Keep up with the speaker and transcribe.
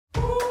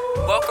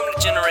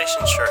Generation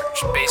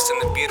Church, based in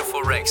the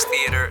beautiful Rex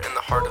Theater in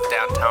the heart of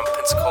downtown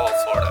Pensacola,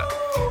 Florida.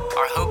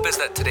 Our hope is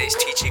that today's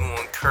teaching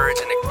will encourage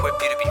and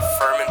equip you to be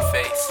firm in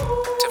faith,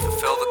 to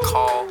fulfill the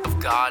call of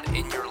God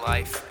in your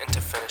life, and to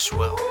finish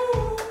well.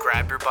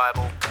 Grab your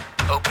Bible,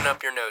 open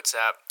up your notes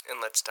app, and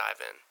let's dive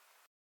in.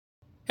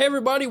 Hey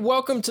everybody,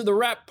 welcome to the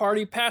Rap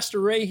Party. Pastor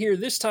Ray here,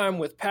 this time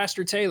with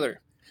Pastor Taylor.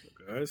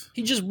 Guys.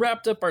 He just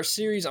wrapped up our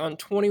series on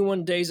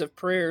 21 days of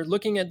prayer,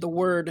 looking at the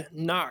word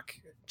knock.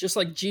 Just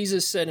like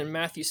Jesus said in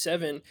Matthew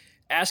 7,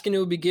 ask and it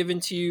will be given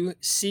to you,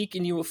 seek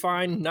and you will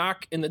find,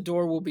 knock and the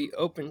door will be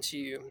open to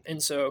you.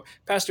 And so,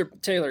 Pastor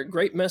Taylor,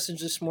 great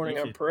message this morning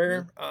on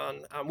prayer,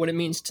 on what it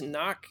means to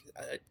knock.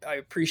 I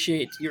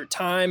appreciate your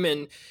time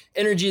and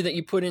energy that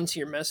you put into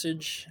your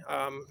message.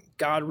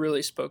 God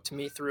really spoke to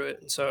me through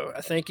it. And so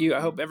I thank you. I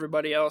hope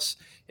everybody else,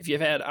 if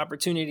you've had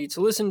opportunity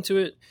to listen to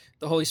it,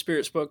 the Holy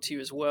Spirit spoke to you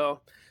as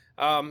well.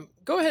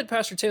 Go ahead,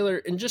 Pastor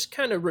Taylor, and just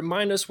kind of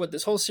remind us what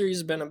this whole series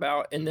has been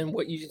about and then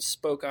what you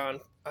spoke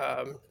on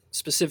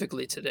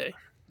specifically today.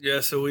 Yeah,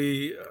 so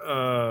we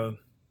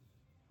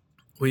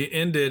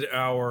ended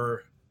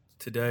our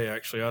today,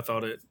 actually. I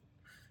thought it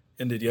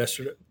ended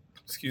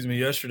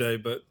yesterday,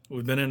 but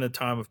we've been in a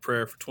time of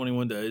prayer for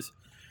 21 days,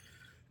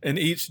 and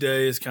each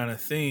day is kind of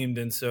themed.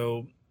 And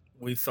so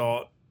we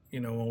thought,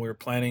 when we were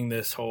planning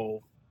this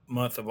whole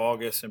month of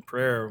August in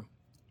prayer,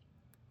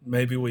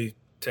 maybe we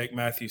take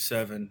Matthew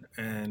 7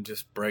 and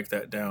just break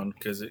that down,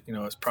 because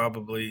it's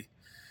probably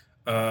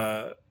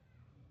that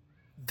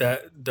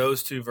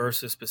those two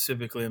verses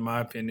specifically, in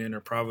my opinion, are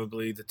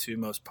probably the two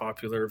most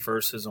popular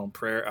verses on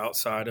prayer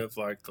outside of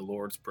like the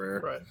Lord's Prayer.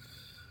 Right.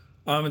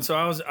 And so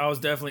I was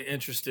definitely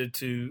interested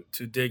to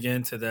dig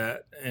into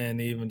that,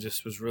 and even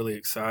just was really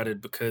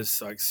excited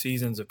because like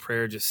seasons of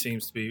prayer just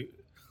seems to be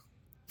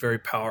very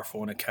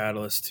powerful and a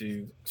catalyst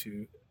to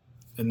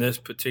in this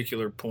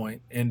particular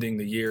point ending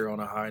the year on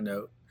a high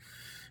note.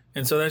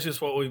 And so that's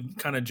just what we've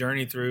kind of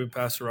journeyed through.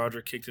 Pastor Roger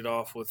kicked it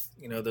off with,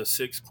 the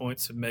 6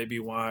 points of maybe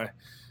why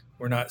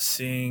we're not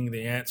seeing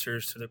the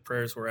answers to the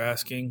prayers we're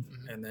asking.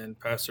 Mm-hmm. And then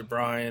Pastor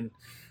Brian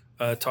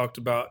talked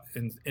about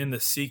in the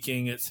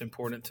seeking, it's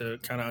important to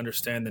kind of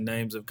understand the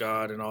names of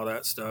God and all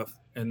that stuff.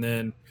 And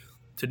then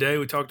today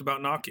we talked about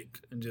knocking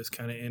and just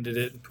kind of ended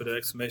it and put an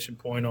exclamation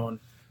point on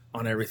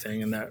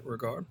everything in that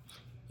regard.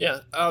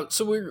 Yeah,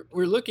 so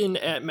we're looking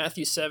at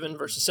Matthew 7,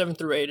 verses 7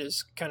 through 8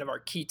 as kind of our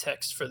key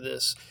text for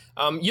this.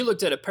 You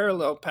looked at a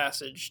parallel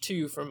passage,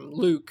 too, from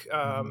Luke.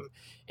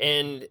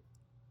 And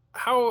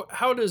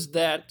how does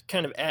that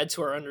kind of add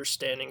to our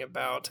understanding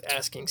about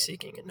asking,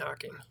 seeking, and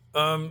knocking?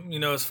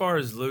 As far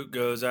as Luke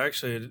goes,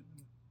 actually,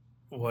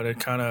 what it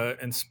kind of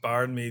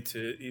inspired me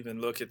to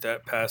even look at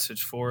that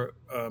passage for,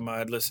 I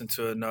had listened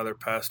to another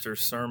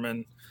pastor's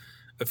sermon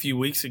a few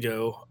weeks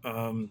ago,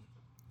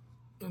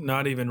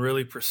 not even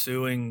really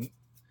pursuing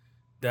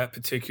that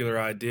particular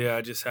idea.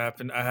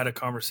 I had a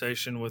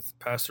conversation with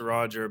Pastor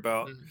Roger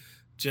about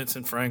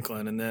Jensen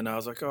Franklin, and then I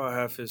was like, I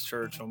have his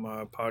church on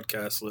my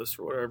podcast list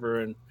or whatever,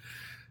 and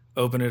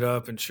open it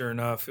up, and sure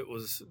enough,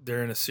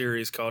 they're in a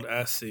series called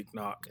Ask, Seek,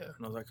 Knock. Yeah.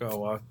 And I was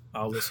like,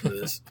 I'll listen to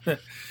this.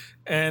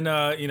 And,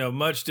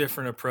 much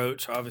different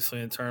approach, obviously,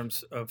 in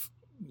terms of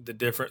the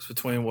difference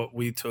between what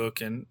we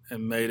took and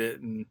made it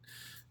and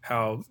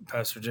how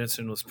Pastor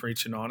Jensen was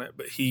preaching on it,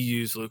 but he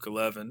used Luke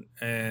 11,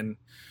 and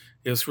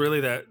it was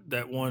really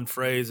that one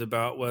phrase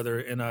about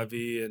whether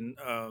NIV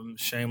and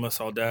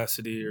shameless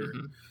audacity or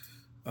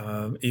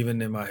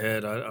even in my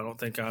head, I don't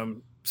think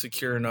I'm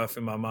secure enough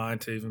in my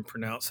mind to even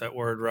pronounce that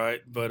word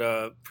right,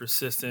 but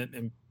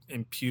persistent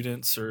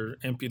impudence or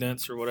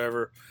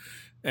whatever.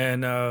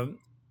 And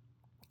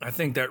I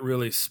think that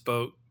really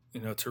spoke,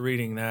 to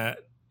reading that,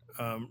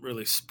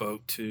 really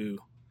spoke to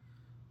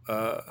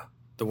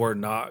the word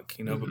knock,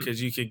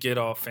 because you could get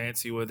all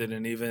fancy with it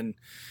and even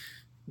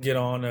get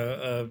on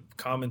a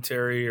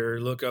commentary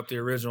or look up the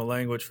original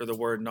language for the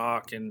word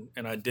knock. And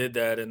I did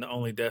that. And the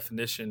only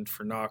definition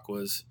for knock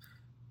was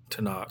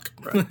to knock,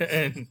 right.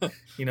 And,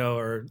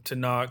 or to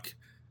knock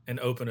and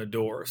open a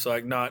door. So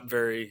like not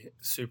very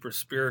super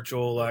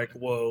spiritual, like,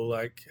 whoa,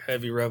 like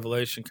heavy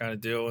revelation kind of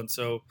deal. And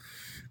so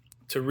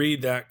to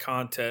read that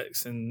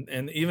context and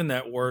even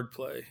that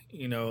wordplay,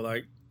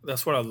 like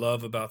that's what I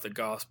love about the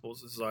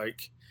Gospels is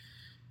like,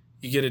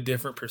 you get a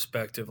different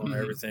perspective on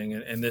everything.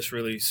 And this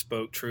really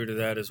spoke true to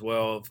that as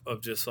well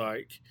of just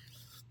like,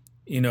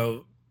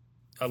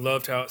 I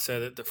loved how it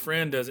said that the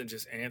friend doesn't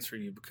just answer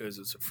you because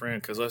it's a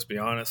friend. Because let's be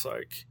honest,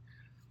 like,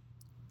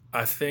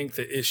 I think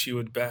the issue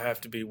would have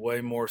to be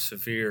way more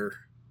severe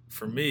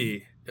for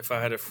me if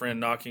I had a friend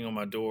knocking on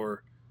my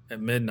door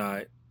at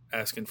midnight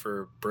asking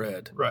for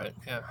bread. Right,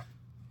 yeah.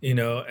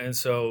 And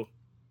so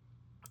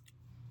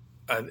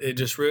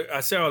I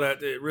saw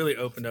that it really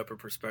opened up a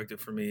perspective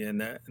for me, and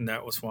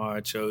that was why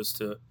I chose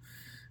to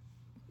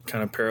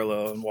kind of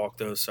parallel and walk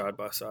those side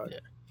by side. Yeah.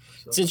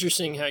 It's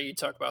interesting how you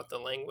talk about the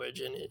language,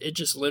 and it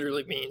just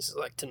literally means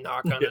like to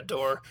knock on a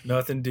door.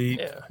 Nothing deep,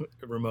 Yeah.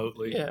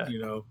 remotely, Yeah.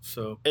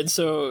 so. And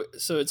so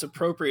it's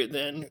appropriate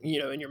then,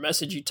 in your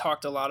message, you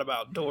talked a lot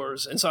about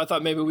doors. And so I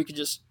thought maybe we could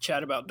just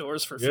chat about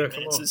doors for a few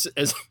minutes,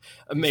 as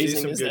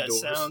amazing as that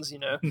doors sounds,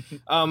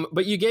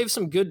 But you gave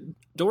some good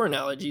door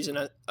analogies.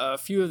 And a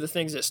few of the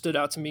things that stood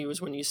out to me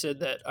was when you said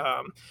that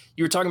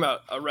you were talking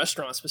about a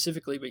restaurant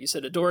specifically, but you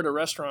said a door at a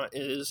restaurant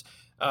is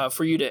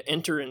for you to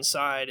enter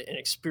inside and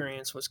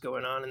experience what's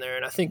going on in there.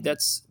 And I think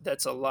that's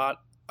a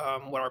lot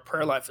what our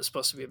prayer life is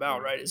supposed to be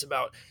about, right? It's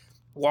about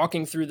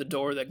walking through the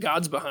door that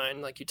God's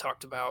behind, like you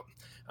talked about,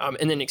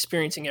 and then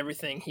experiencing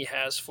everything he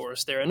has for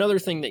us there. Another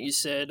thing that you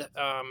said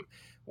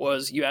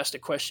was you asked a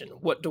question,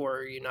 what door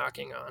are you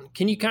knocking on?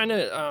 Can you kind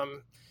of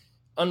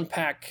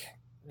unpack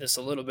this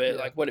a little bit,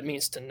 like what it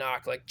means to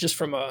knock, like just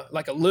from a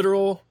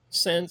literal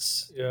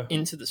sense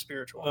into the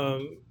spiritual?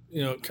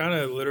 Kind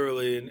of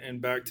literally,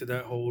 and back to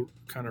that whole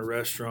kind of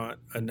restaurant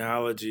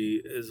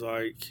analogy is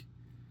like,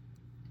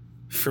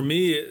 for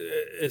me,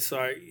 it's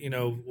like,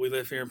 we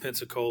live here in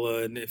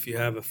Pensacola, and if you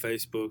have a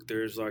Facebook,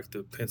 there's like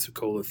the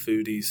Pensacola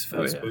Foodies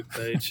Facebook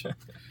page.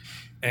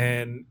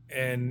 And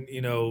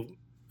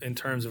in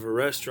terms of a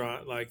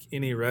restaurant, like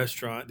any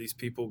restaurant, these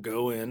people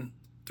go in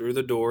through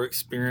the door,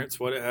 experience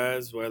what it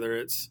has, whether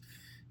it's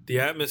the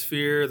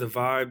atmosphere, the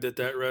vibe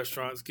that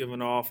restaurant's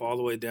giving off, all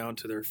the way down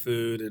to their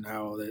food and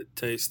how it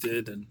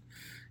tasted. And,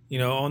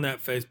 on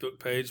that Facebook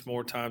page,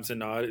 more times than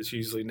not, it's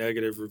usually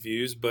negative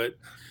reviews, but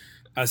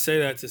I say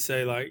that to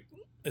say, like,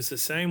 it's the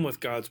same with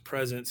God's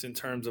presence in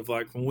terms of,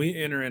 like, when we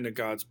enter into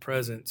God's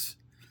presence,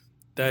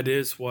 that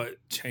is what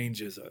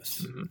changes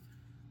us. Mm-hmm.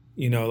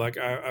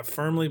 I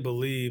firmly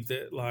believe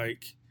that,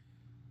 like,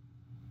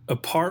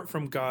 apart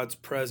from God's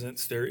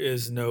presence, there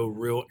is no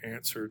real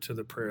answer to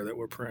the prayer that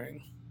we're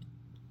praying.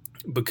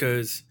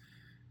 Because,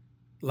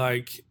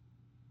 like,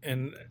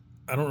 and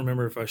I don't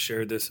remember if I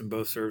shared this in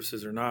both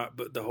services or not,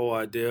 but the whole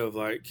idea of,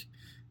 like,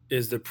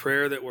 is the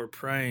prayer that we're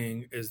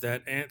praying, is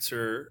that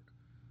answer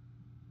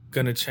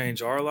going to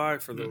change our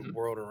life or the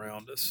world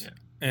around us?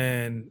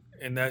 And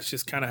that's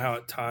just kind of how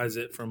it ties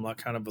it from like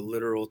kind of a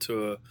literal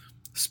to a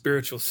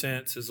spiritual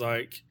sense, is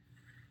like,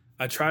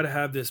 I try to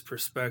have this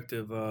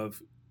perspective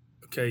of,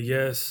 okay,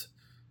 yes,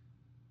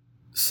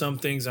 some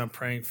things I'm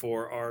praying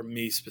for are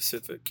me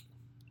specific,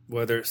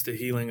 whether it's the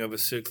healing of a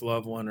sick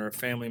loved one or a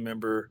family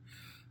member,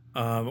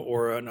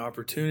 or an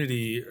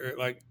opportunity, or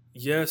like,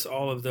 yes,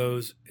 all of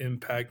those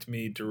impact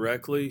me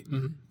directly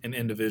and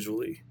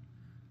individually.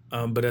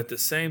 But at the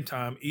same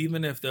time,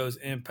 even if those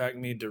impact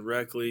me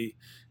directly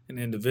and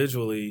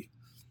individually,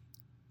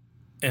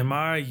 am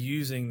I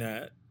using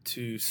that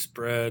to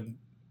spread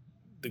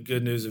the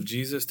good news of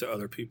Jesus to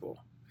other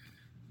people?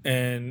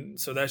 And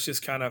so that's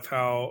just kind of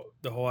how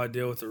the whole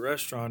idea with the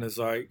restaurant is,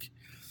 like,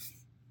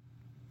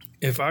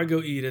 if I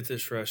go eat at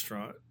this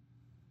restaurant,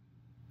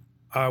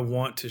 I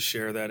want to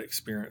share that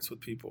experience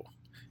with people,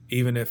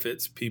 even if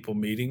it's people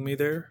meeting me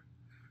there,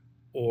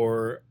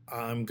 or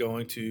I'm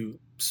going to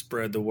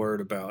spread the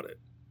word about it.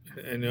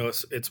 And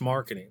it's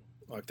marketing.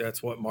 Like,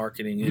 that's what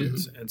marketing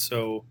is. And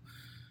so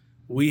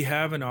we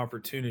have an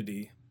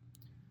opportunity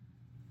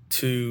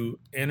to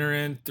enter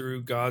in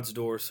through God's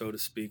door, so to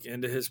speak,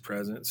 into his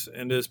presence,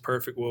 into his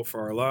perfect will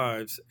for our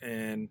lives,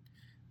 and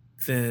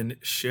then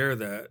share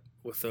that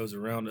with those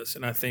around us.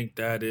 And I think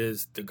that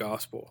is the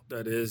gospel.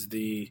 That is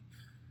the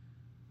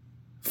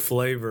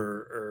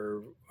flavor,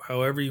 or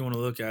however you want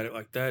to look at it.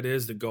 Like, that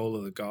is the goal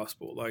of the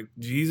gospel. Like,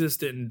 Jesus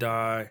didn't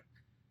die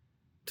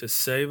to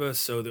save us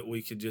so that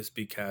we could just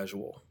be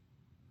casual.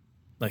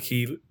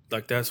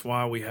 Like, that's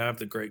why we have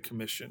the Great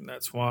Commission.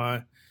 That's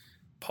why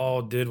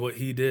Paul did what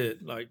he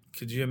did. Like,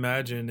 could you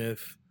imagine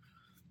if,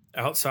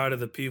 outside of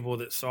the people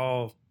that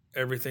saw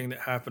everything that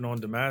happened on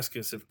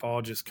Damascus, if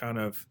Paul just kind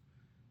of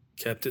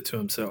kept it to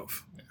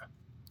himself?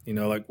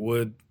 Like,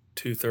 would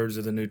 2/3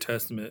 of the New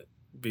Testament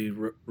be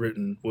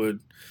written? Would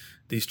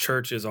these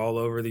churches all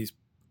over these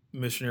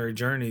missionary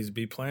journeys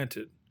be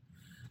planted?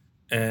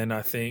 And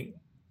I think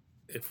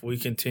if we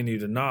continue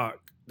to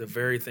knock, the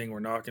very thing we're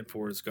knocking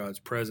for is God's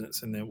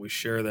presence, and then we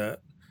share that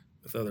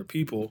with other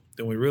people,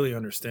 then we really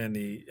understand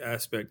the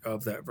aspect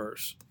of that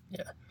verse.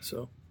 Yeah.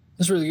 So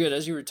that's really good.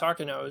 As you were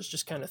talking, I was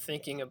just kind of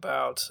thinking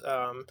about,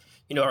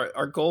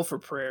 our goal for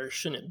prayer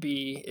shouldn't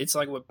be, it's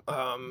like what,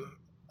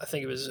 I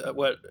think it was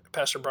what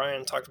Pastor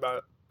Brian talked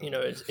about,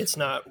 it's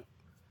not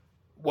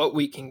what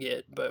we can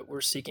get, but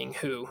we're seeking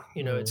who,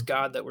 it's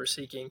God that we're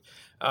seeking.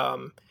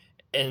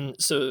 And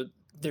so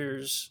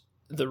there's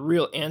the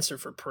real answer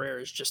for prayer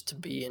is just to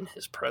be in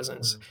his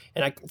presence.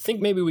 And I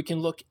think maybe we can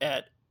look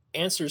at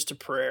answers to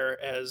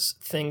prayer as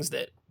things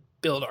that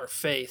build our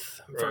faith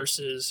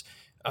versus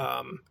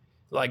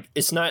like,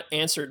 it's not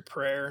answered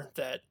prayer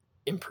that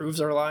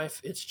improves our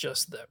life. It's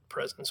just that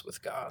presence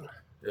with God.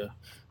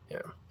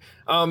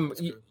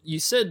 You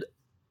said,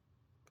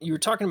 you were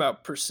talking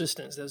about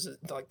persistence. That's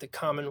like the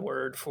common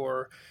word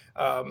for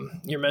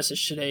your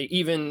message today.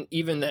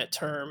 Even that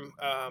term,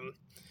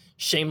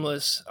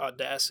 shameless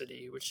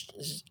audacity,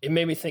 it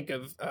made me think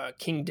of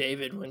King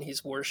David when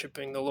he's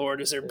worshiping the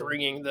Lord as they're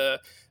bringing the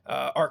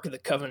Ark of the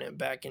Covenant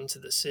back into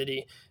the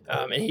city.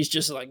 And he's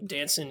just like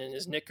dancing in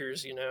his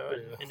knickers,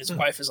 and his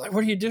wife is like,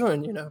 "What are you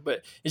doing?"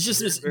 But it's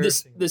just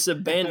this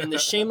abandon,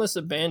 this shameless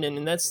abandon.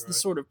 And that's the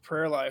sort of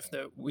prayer life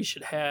that we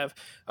should have.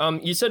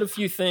 You said a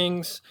few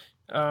things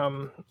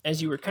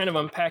as you were kind of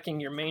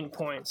unpacking your main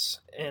points,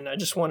 and I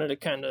just wanted to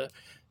kind of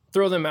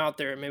throw them out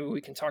there, and maybe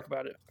we can talk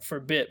about it for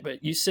a bit.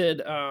 But you said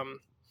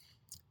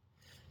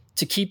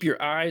to keep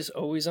your eyes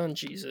always on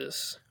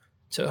Jesus,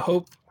 to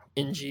hope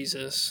in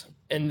Jesus,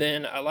 and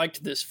then I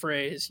liked this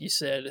phrase. You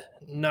said,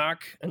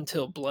 "Knock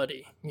until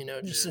bloody."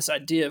 This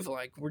idea of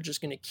like we're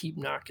just going to keep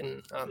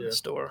knocking on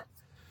this door.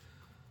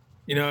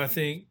 I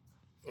think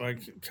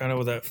like kind of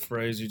with that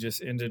phrase you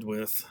just ended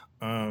with,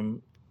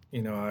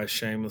 I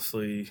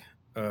shamelessly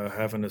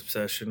have an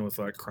obsession with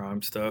like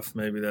crime stuff.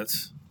 Maybe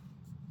that's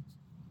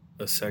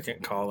a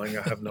second calling.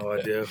 I have no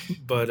idea.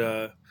 But,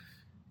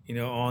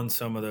 on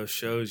some of those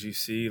shows, you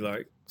see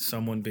like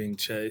someone being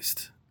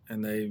chased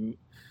and they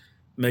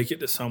make it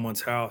to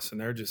someone's house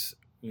and they're just,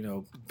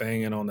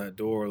 banging on that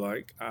door.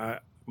 Like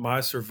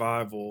my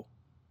survival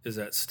is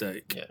at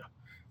stake. Yeah.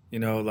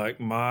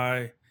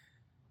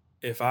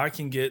 If I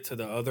can get to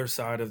the other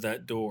side of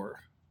that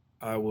door,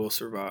 I will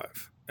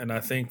survive. And I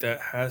think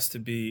that has to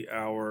be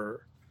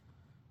our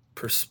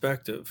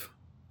perspective.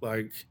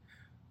 Like,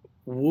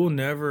 we'll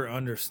never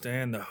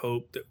understand the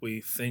hope that we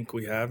think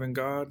we have in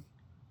God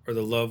or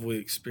the love we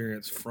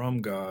experience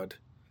from God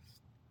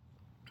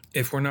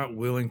if we're not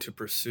willing to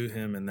pursue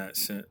him in that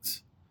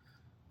sense.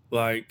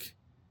 Like,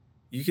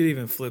 you could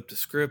even flip the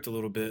script a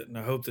little bit, and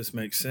I hope this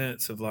makes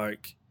sense of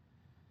like,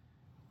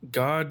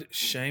 God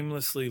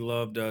shamelessly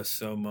loved us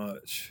so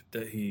much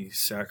that he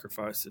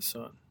sacrificed his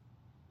son.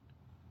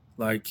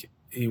 Like,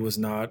 he was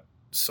not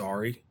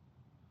sorry.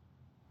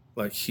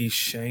 Like, he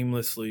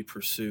shamelessly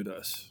pursued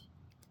us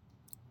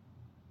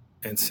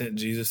and sent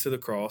Jesus to the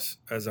cross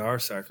as our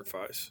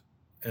sacrifice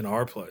in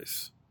our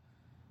place.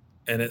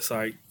 And it's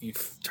like you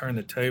turn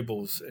the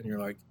tables and you're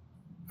like,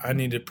 I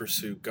need to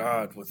pursue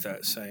God with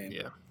that same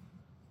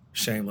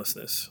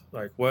shamelessness.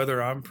 Like,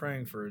 whether I'm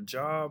praying for a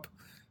job,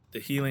 the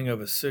healing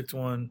of a sick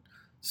one,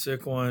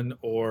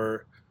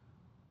 or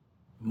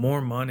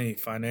more money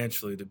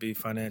financially to be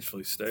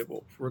financially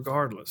stable,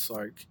 regardless.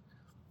 Like,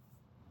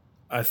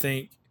 I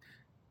think,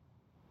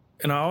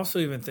 and I also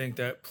even think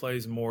that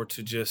plays more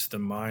to just the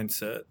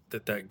mindset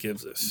that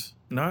gives us.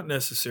 Not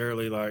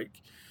necessarily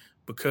like,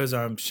 because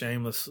I'm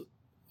shamelessly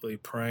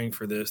praying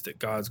for this, that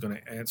God's going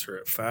to answer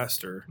it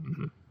faster,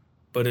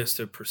 but it's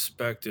the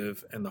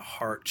perspective and the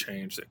heart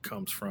change that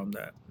comes from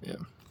that. Yeah.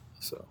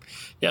 So,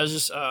 yeah, it's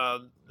just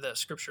that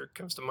scripture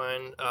comes to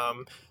mind.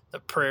 The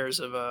prayers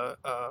of a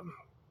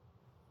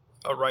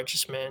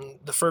righteous man,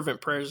 the fervent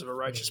prayers of a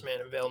righteous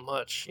man avail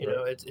much.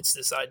 It's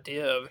this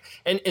idea of,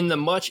 and the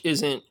much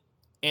isn't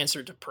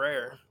answer to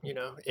prayer.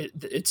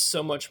 It's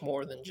so much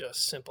more than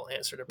just simple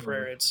answer to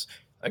prayer. It's,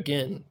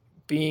 again,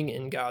 being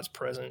in God's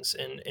presence,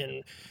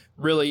 and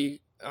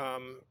really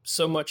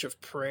so much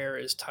of prayer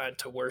is tied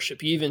to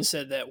worship. You even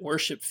said that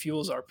worship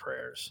fuels our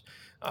prayers.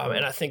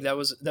 And I think that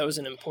was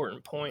an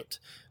important point.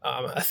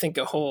 I think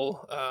a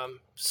whole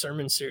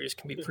sermon series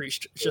can be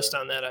preached just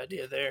on that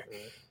idea there.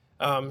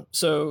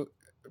 So,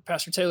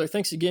 Pastor Taylor,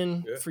 thanks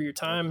again for your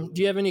time. Absolutely.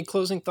 Do you have any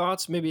closing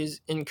thoughts, maybe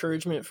as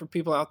encouragement for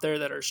people out there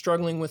that are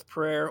struggling with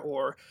prayer,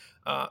 or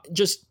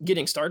just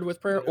getting started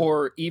with prayer,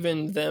 or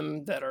even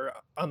them that are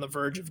on the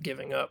verge of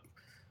giving up?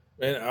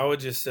 And I would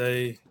just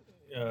say,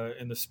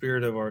 in the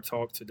spirit of our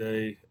talk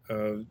today,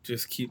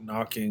 just keep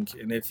knocking.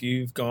 And if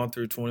you've gone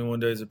through 21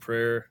 days of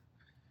prayer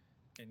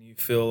and you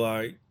feel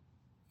like,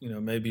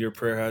 maybe your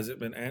prayer hasn't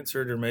been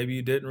answered, or maybe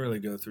you didn't really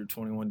go through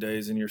 21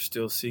 days and you're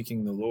still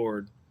seeking the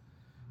Lord,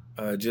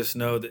 just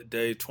know that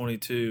day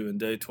 22 and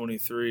day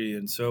 23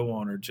 and so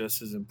on are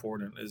just as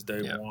important as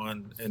day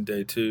 1 and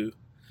day 2.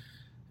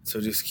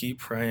 So just keep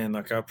praying.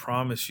 Like, I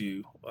promise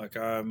you, like,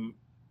 I'm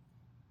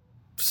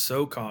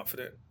so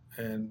confident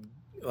and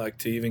like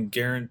to even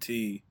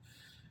guarantee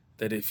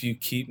that if you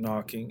keep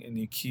knocking and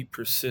you keep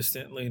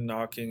persistently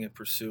knocking and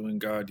pursuing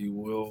God, you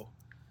will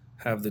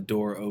have the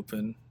door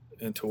open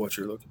into what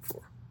you're looking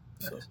for.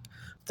 So.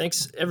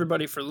 Thanks,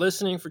 everybody, for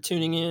listening, for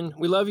tuning in.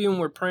 We love you and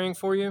we're praying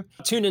for you.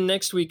 Tune in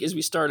next week as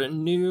we start a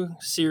new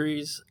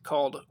series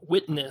called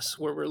Witness,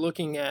 where we're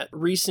looking at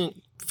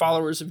recent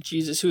followers of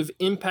Jesus who have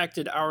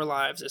impacted our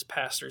lives as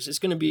pastors. It's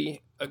going to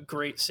be a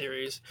great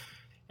series.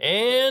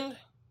 And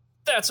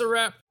that's a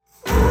wrap.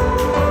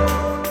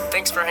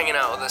 Thanks for hanging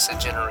out with us at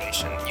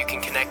Generation. You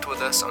can connect with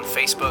us on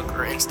Facebook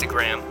or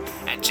Instagram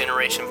at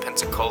Generation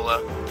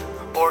Pensacola,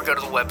 or go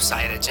to the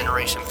website at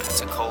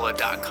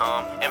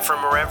generationpensacola.com, and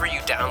from wherever you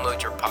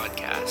download your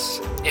podcasts.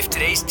 If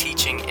today's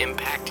teaching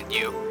impacted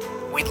you,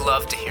 we'd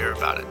love to hear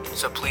about it,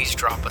 so please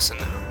drop us a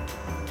note.